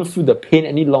I don't feel the pain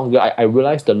any longer. I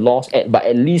realize the loss, but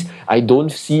at least I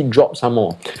don't see it drop some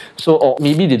more. So, or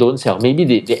maybe they don't sell.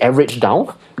 Maybe they average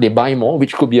down, they buy more,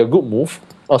 which could be a good move.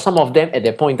 Or some of them at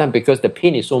that point in time, because the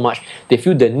pain is so much, they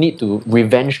feel the need to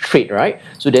revenge trade, right?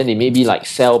 So then they maybe like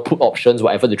sell put options,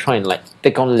 whatever, to try and like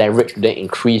take on leverage to then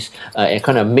increase and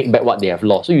kind of make back what they have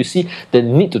lost. So you see, the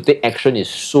need to take action is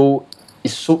so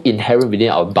inherent within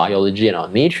our biology and our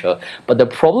nature. But the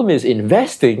problem is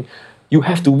investing, you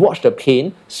have to watch the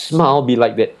pain, smile, be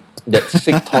like that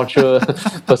sick torture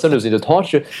person who's into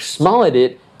torture, smile at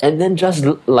it, and then just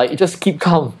keep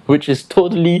calm, which is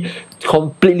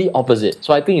completely opposite.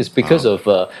 So I think it's because of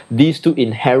these two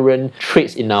inherent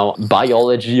traits in our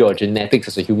biology or genetics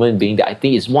as a human being that I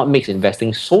think is what makes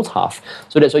investing so tough.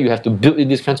 So that's why you have to build in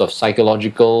these kinds of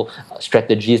psychological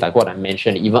strategies like what I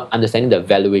mentioned, even understanding the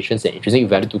valuations and intrinsic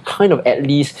value to kind of at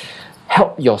least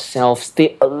help yourself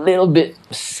stay a little bit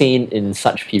sane in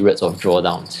such periods of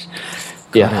drawdowns.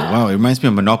 Yeah. Wow, it reminds me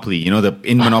of Monopoly. You know,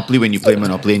 in Monopoly, when you play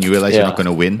Monopoly and you realize you're not going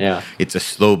to win, it's a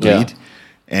slow bleed.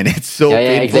 And it's so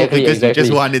painful because you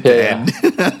just want it to end.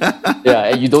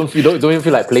 And you don't even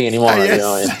feel like playing anymore.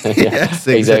 Yes, you know? yes,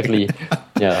 exactly.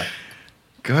 Yeah.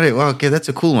 Got it. Wow. Okay, that's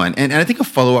a cool one. And I think a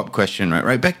follow-up question,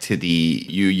 right back to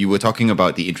you were talking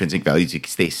about the intrinsic value to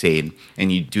stay sane,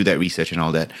 and you do that research and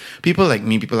all that. People like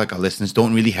me, people like our listeners,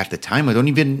 don't really have the time or don't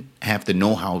even have the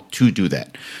know-how to do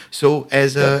that. So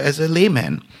as a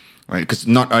layman, right? Because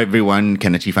not everyone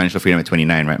can achieve financial freedom at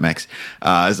 29, right, Max?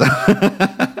 But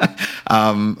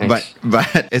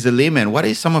as a layman, what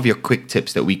are some of your quick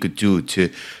tips that we could do to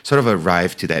sort of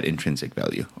arrive to that intrinsic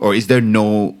value? Or is it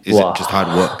just hard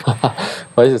work?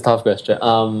 Well, this is a tough question.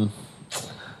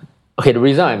 Okay, the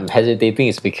reason I'm hesitating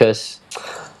is because,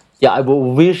 I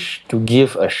would wish to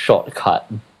give a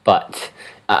shortcut, but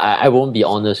I won't be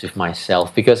honest with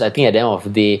myself, because I think at the end of the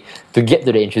day, to get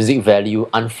to the intrinsic value,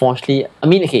 unfortunately,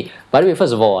 by the way,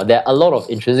 first of all, there are a lot of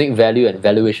intrinsic value and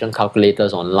valuation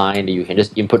calculators online that you can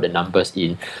just input the numbers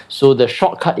in. So the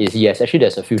shortcut is, yes, actually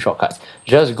there's a few shortcuts.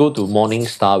 Just go to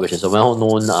Morningstar, which is a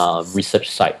well-known research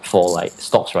site for like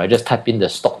stocks, right? Just type in the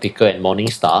stock ticker and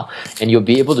Morningstar, and you'll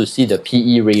be able to see the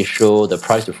PE ratio, the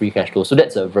price to free cash flow. So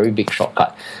that's a very big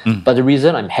shortcut. But the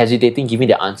reason I'm hesitating giving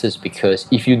the answers is because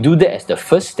if you do that as the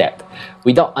first step,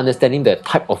 without understanding the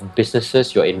type of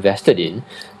businesses you're invested in,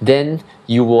 then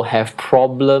you will have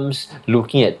problems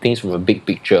looking at things from a big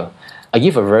picture. I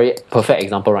give a very perfect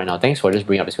example right now. Thanks for just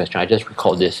bringing up this question. I just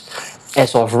recalled this.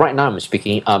 As of right now, I'm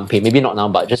speaking, maybe not now,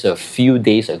 but just a few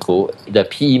days ago, the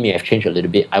PE may have changed a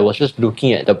little bit. I was just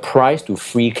looking at the price to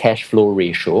free cash flow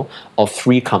ratio of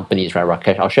 3 companies, right,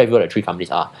 Rakesh? I'll share with you what the 3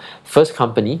 companies are. First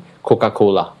company,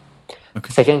 Coca-Cola.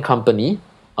 Okay. Second company,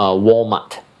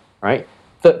 Walmart, right?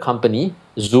 Third company,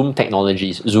 Zoom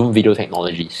Video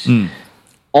Technologies.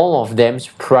 All of them's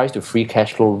price to free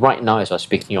cash flow right now, as I was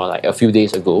speaking, or like a few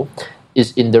days ago,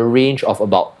 is in the range of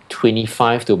about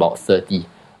 25 to about 30.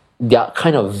 They are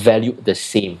kind of valued the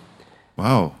same.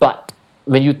 Wow. But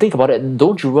when you think about it,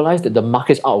 don't you realize that the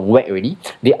market's out of whack already?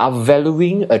 They are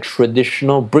valuing a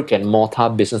traditional brick and mortar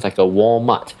business like a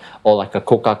Walmart or like a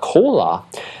Coca-Cola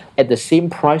at the same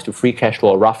price to free cash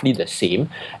flow, roughly the same,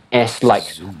 as like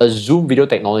a Zoom Video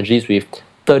Technologies with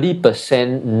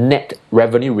 30% net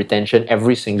revenue retention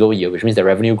every single year, which means the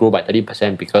revenue grow by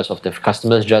 30% because of the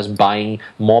customers just buying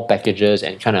more packages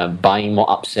and kind of buying more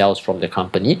upsells from the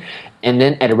company. And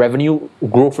then at a revenue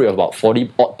growth rate of about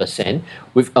 40%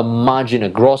 with a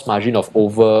gross margin of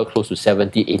over close to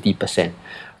 70-80%.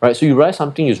 Right? So you realize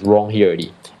something is wrong here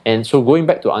already. And so going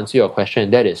back to answer your question,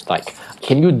 that is like,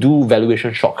 can you do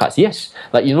valuation shortcuts? Yes.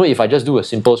 Like, if I just do a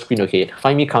simple screen, okay,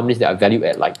 find me companies that are valued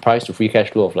at like price to free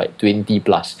cash flow of like 20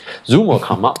 plus. Zoom will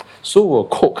come up, so will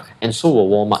Coke, and so will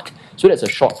Walmart. So that's a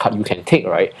shortcut you can take,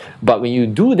 right? But when you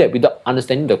do that without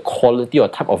understanding the quality or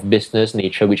type of business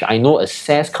nature, which I know a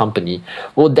SaaS company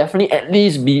will definitely at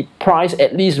least be priced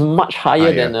at least much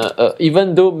higher than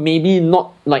even though maybe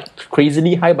not like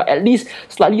crazily high, but at least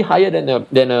slightly higher than a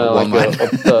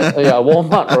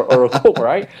Walmart or a Coke,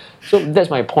 right? So that's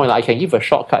my point. I can give a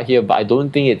shortcut here, but I don't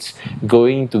think it's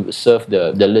going to serve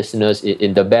the listeners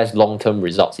in the best long-term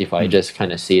results if I just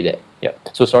kind of say that. Yeah.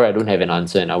 So sorry, I don't have an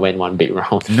answer, and I went one big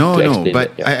round. No,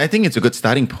 but I think it's a good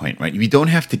starting point, right? We don't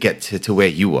have to get to where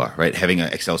you are, right? Having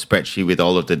an Excel spreadsheet with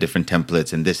all of the different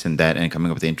templates and this and that and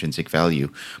coming up with the intrinsic value.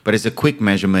 But as a quick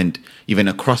measurement, even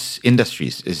across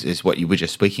industries, is what you were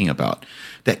just speaking about.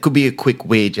 That could be a quick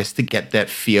way just to get that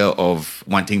fear of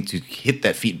wanting to hit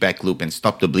that feedback loop and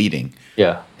stop the bleeding.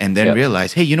 Yeah. And then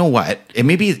realize, hey, you know what? And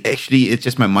maybe it's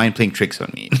just my mind playing tricks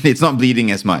on me. It's not bleeding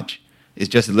as much. It's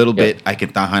just a little bit. I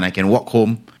can tahan, I can walk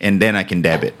home, and then I can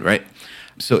dab it, right?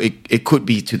 So it could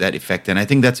be to that effect. And I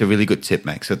think that's a really good tip,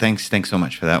 Max. So thanks so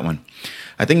much for that one.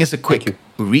 I think as a quick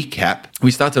recap,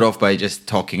 we started off by just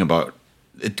talking about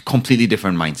a completely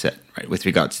different mindset, right, with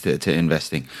regards to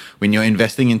investing. When you're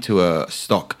investing into a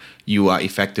stock, you are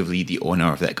effectively the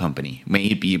owner of that company. May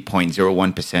it be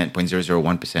 0.01%,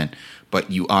 0.001%, but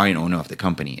you are an owner of the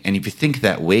company. And if you think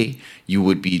that way, you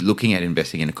would be looking at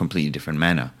investing in a completely different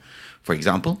manner. For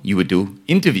example, you would do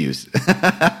interviews with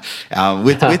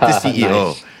the CEO,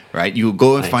 nice. Right? You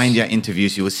go and find their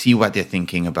interviews. You will see what they're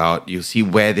thinking about. You'll see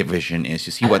where their vision is.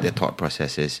 You see what their thought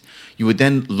process is. You would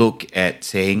then look at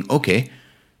saying, okay,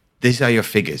 these are your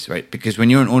figures, right? Because when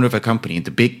you're an owner of a company,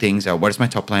 the big things are, what is my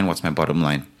top line? What's my bottom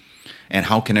line? And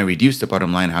how can I reduce the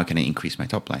bottom line? How can I increase my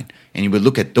top line? And you would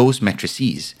look at those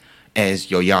matrices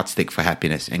as your yardstick for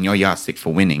happiness and your yardstick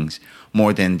for winnings,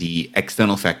 more than the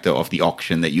external factor of the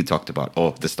auction that you talked about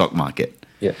or the stock market.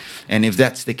 Yeah. And if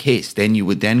that's the case, then you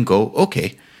would then go,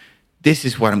 okay, this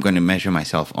is what I'm going to measure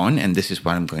myself on, and this is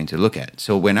what I'm going to look at.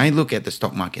 So when I look at the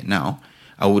stock market now,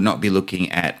 I would not be looking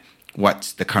at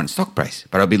what's the current stock price,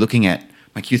 but I'll be looking at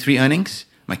my Q3 earnings,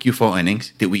 my Q4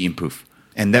 earnings. Did we improve?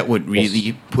 And that would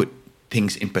really put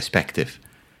things in perspective.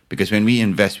 Because when we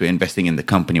invest, we're investing in the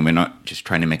company. We're not just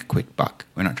trying to make a quick buck.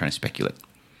 We're not trying to speculate.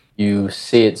 You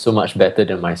say it so much better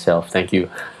than myself. Thank you.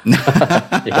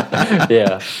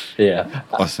 Yeah.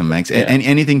 Awesome, Max. Yeah. And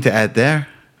anything to add there?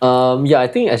 I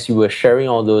think as you were sharing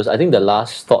all those, I think the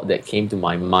last thought that came to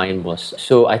my mind was,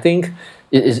 so I think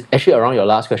it is actually around your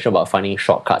last question about finding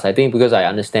shortcuts. I think because I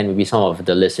understand maybe some of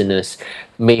the listeners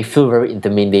may feel very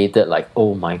intimidated, like,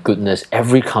 oh my goodness,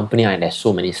 every company and there's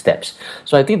so many steps.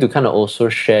 So I think to kind of also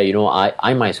share,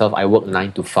 I myself, I work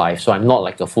 9 to 5, so I'm not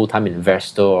like a full-time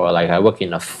investor or like I work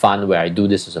in a fund where I do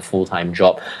this as a full-time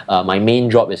job. My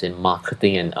main job is in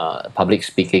marketing and public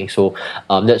speaking, so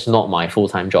that's not my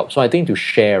full-time job. So I think to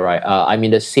share, right, I'm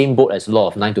in the same boat as a lot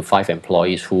of 9 to 5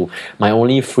 employees who my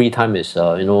only free time is,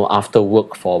 after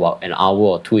work for about an hour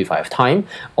or two if I have time,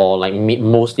 or like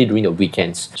mostly during the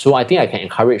weekends. So I think I can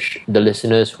encourage the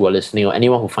listeners who are listening or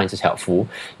anyone who finds this helpful,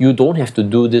 you don't have to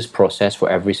do this process for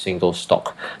every single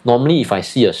stock. Normally, if I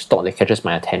see a stock that catches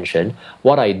my attention,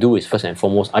 what I do is first and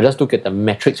foremost, I just look at the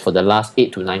metrics for the last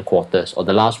 8 to 9 quarters or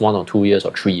the last 1 or 2 years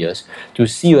or 3 years to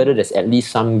see whether there's at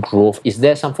least some growth. Is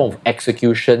there some form of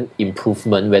execution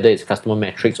improvement, whether it's customer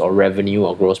metrics or revenue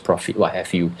or gross profit, what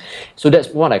have you. So that's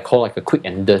what I call like a quick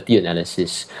and dirty analysis.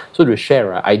 So to share,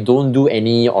 right, I don't do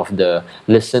any of the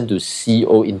listen to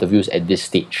CEO interviews at this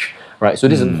stage. Right, so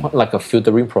this is not like a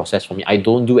filtering process for me. I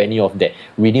don't do any of that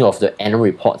reading of the annual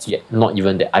reports yet, not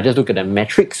even that. I just look at the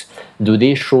metrics. Do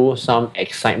they show some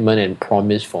excitement and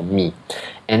promise for me?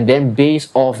 And then based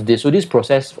off this, so this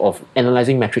process of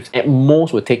analyzing metrics at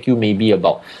most will take you maybe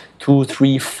about 2,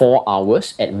 3, 4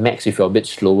 hours at max if you're a bit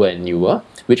slower and newer,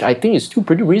 which I think is still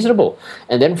pretty reasonable.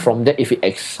 And then from there, if it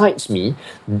excites me,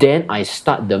 then I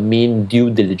start the main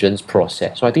due diligence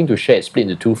process. So I think to share, it's split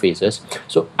into 2 phases.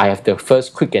 So I have the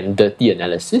first quick and dirty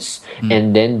analysis,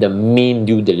 and then the main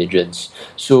due diligence.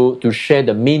 So to share,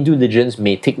 the main due diligence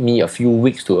may take me a few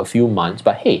weeks to a few months,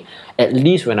 but hey, at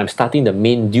least when I'm starting the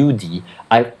main due D,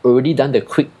 I've already done the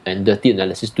quick and dirty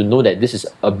analysis to know that this is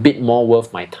a bit more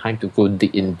worth my time to go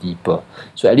dig in deeper.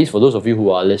 So at least for those of you who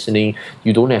are listening,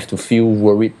 you don't have to feel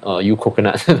worried, you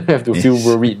coconuts, don't have to feel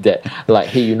worried that like,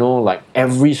 hey, like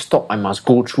every stock I must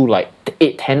go through like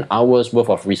 8-10 hours worth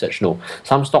of research. No,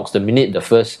 some stocks, the minute the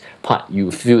first part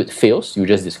you feel it fails, you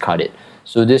just discard it.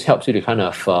 So this helps you to kind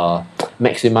of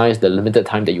maximize the limited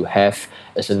time that you have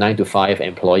as a 9 to 5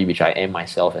 employee, which I am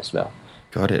myself as well.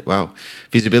 Got it. Wow.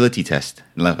 Feasibility test.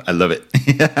 I love it.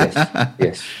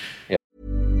 Yes. Yeah.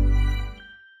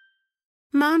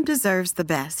 Mom deserves the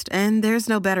best, and there's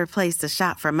no better place to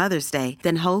shop for Mother's Day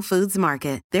than Whole Foods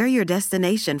Market. They're your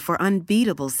destination for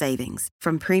unbeatable savings,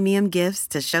 from premium gifts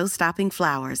to show-stopping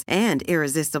flowers and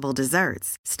irresistible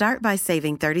desserts. Start by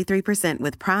saving 33%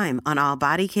 with Prime on all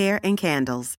body care and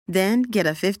candles. Then get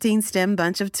a 15-stem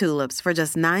bunch of tulips for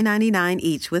just $9.99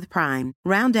 each with Prime.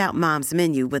 Round out Mom's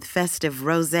menu with festive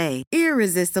rosé,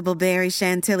 irresistible berry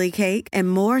chantilly cake, and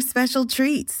more special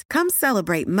treats. Come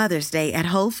celebrate Mother's Day at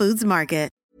Whole Foods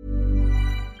Market.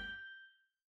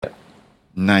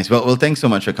 Nice. Well, thanks so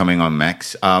much for coming on,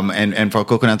 Max. And for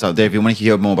coconuts out there, if you want to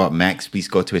hear more about Max, please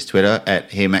go to his Twitter at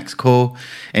HeyMaxCo.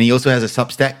 And he also has a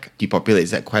Substack. He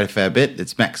populates that quite a fair bit.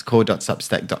 It's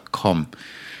maxco.substack.com.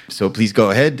 So please go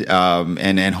ahead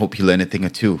and hope you learn a thing or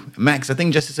two. Max, I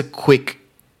think just as a quick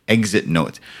exit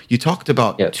note, you talked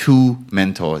about two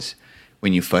mentors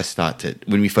when we first started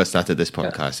this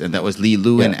podcast, and that was Li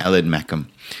Lu and Ellen Mackham.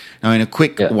 Now, in a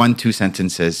quick 1-2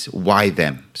 sentences, why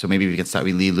them? So maybe we can start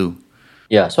with Li Lu.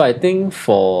 Yeah, so I think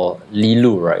for Li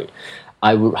Lu, right,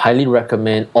 I would highly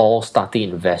recommend all starting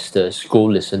investors go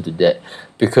listen to that,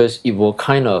 because it will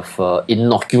kind of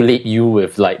inoculate you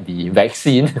with like the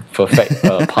vaccine, perfect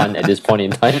pun at this point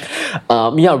in time.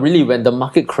 Really, when the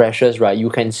market crashes, right, you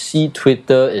can see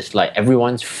Twitter is like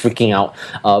everyone's freaking out,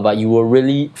 but you will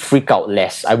really freak out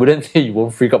less. I wouldn't say you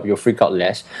won't freak out, you'll freak out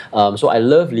less. So I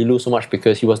love Li Lu so much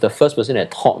because he was the first person that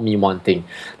taught me one thing.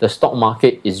 The stock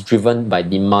market is driven by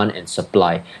demand and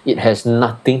supply. It has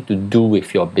nothing to do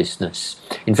with your business.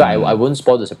 In fact, I won't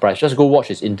spoil the surprise. Just go watch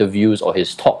his interviews or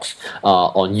his talks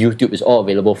on YouTube. It's all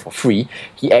available for free.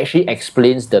 He actually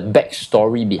explains the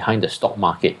backstory behind the stock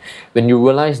market. When you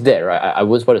realize that, right, I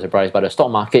won't spoil the surprise, but the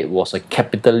stock market was a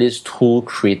capitalist tool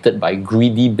created by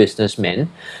greedy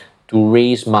businessmen to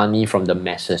raise money from the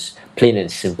masses. Plain and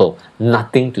simple.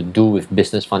 Nothing to do with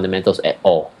business fundamentals at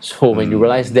all. So when you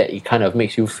realize that, it kind of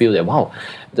makes you feel that, wow,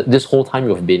 this whole time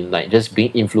you've been like just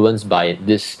being influenced by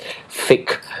this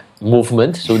fake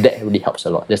movement. So that really helps a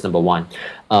lot. That's number one.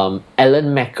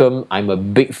 Ellen Mackham, I'm a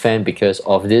big fan because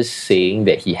of this saying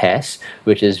that he has,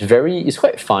 which is it's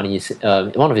quite funny.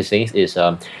 One of his sayings is,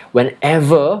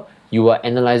 whenever you are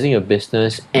analyzing a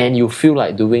business and you feel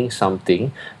like doing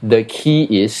something, the key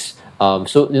is,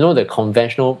 the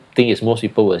conventional thing is most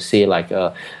people will say like,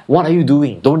 what are you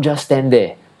doing? Don't just stand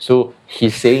there. So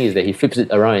his saying is that he flips it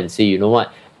around and say, you know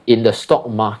what, in the stock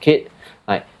market,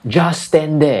 like, just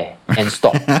stand there and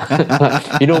stop.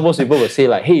 Most people will say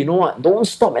like, hey, you know what, don't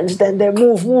stop and stand there,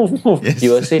 move. Yes. He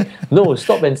will say, no,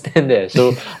 stop and stand there.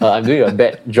 So I'm doing a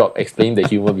bad job explaining the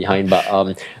humor behind,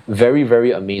 but very,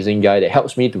 very amazing guy that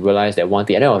helps me to realize that one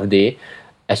thing, at the end of the day,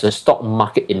 as a stock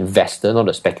market investor, not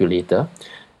a speculator,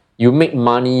 you make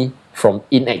money from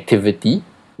inactivity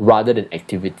rather than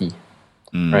activity.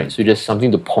 Right? So just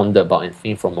something to ponder about and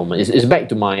think for a moment. It's back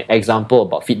to my example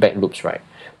about feedback loops, right?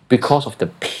 Because of the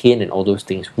pain and all those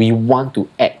things, we want to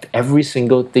act. Every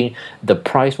single thing, the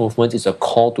price movement is a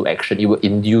call to action. It will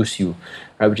induce you,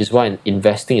 right? Which is why in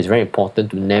investing is very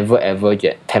important to never ever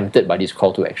get tempted by these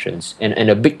call to actions. And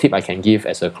a big tip I can give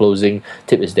as a closing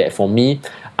tip is that for me,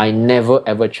 I never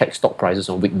ever check stock prices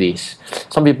on weekdays.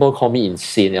 Some people call me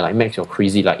insane. They're like, Max, you're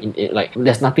crazy. Like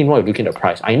there's nothing wrong with looking at the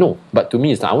price. I know, but to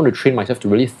me, it's like I want to train myself to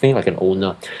really think like an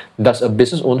owner. Does a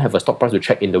business owner have a stock price to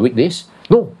check in the weekdays?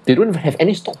 No, they don't even have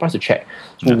any stock price to check.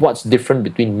 So what's different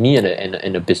between me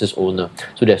and a business owner?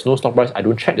 So there's no stock price. I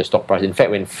don't check the stock price. In fact,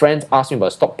 when friends ask me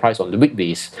about stock price on the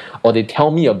weekdays, or they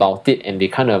tell me about it and they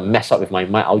kind of mess up with my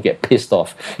mind, I'll get pissed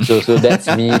off. So that's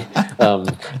me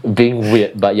being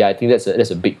weird. But yeah, I think that's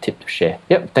a big tip to share.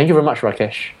 Yep. Thank you very much,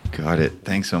 Rakesh. Got it.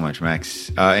 Thanks so much,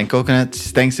 Max. And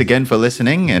Coconuts, thanks again for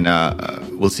listening, and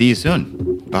we'll see you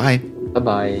soon. Bye.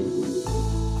 Bye-bye.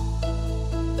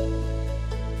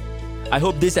 I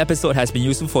hope this episode has been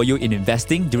useful for you in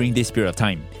investing during this period of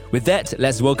time. With that,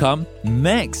 let's welcome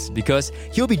Max, because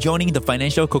he'll be joining the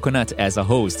Financial Coconut as a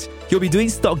host. He'll be doing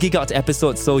Stock Geek Out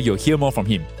episodes, so you'll hear more from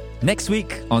him. Next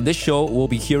week on this show, we'll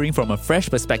be hearing from a fresh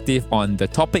perspective on the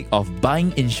topic of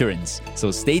buying insurance.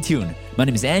 So stay tuned. My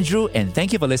name is Andrew, and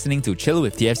thank you for listening to Chill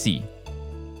with TFC.